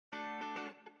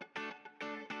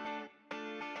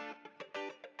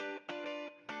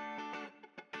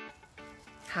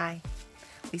Hi,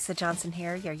 Lisa Johnson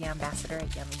here, your Yambassador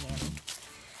at Yummy Yammy.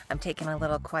 I'm taking a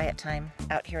little quiet time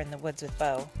out here in the woods with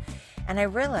Bo, and I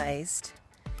realized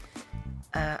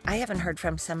I haven't heard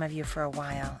from some of you for a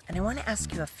while, and I want to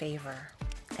ask you a favor.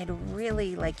 I'd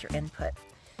really like your input.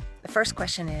 The first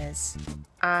question is,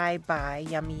 I buy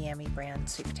Yummy Yammy brand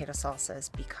sweet potato salsas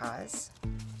because.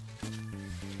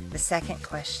 The second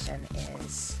question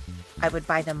is, I would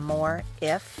buy them more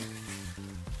if.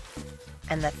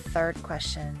 And the third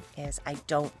question is, I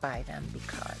don't buy them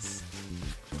because.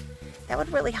 That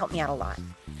would really help me out a lot.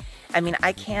 I mean,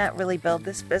 I can't really build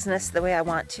this business the way I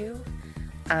want to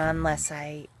unless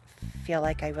I feel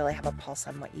like I really have a pulse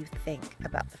on what you think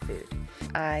about the food.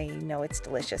 I know it's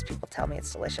delicious. People tell me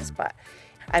it's delicious, but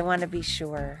I want to be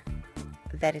sure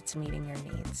that it's meeting your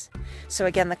needs. So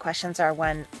again, the questions are: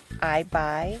 one, I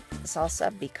buy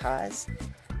salsa because.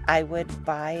 I would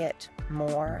buy it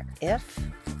more if.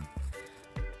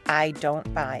 I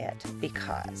don't buy it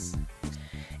because.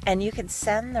 And you can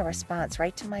send the response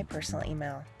right to my personal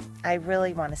email. I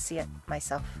really want to see it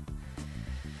myself.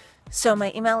 So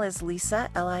my email is Lisa,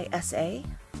 L-I-S-A,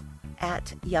 at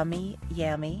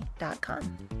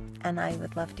yummyyammy.com. And I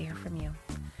would love to hear from you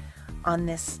on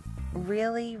this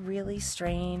really, really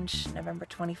strange November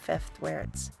 25th, where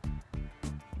it's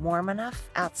warm enough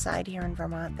outside here in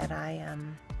Vermont that I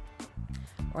am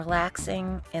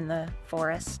relaxing in the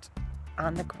forest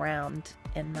on the ground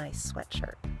in my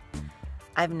sweatshirt.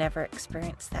 I've never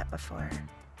experienced that before.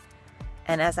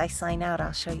 And as I sign out,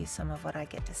 I'll show you some of what I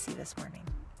get to see this morning.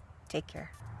 Take care.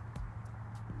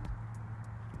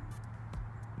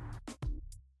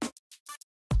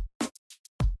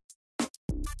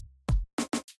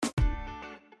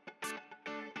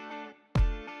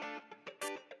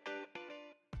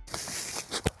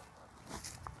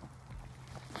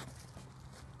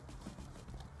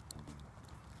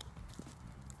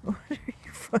 What are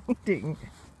you finding?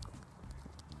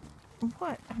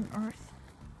 What on earth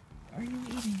are you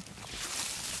eating?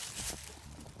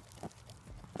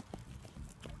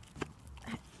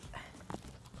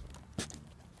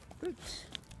 Roots.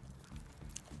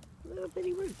 Little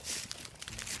bitty roots.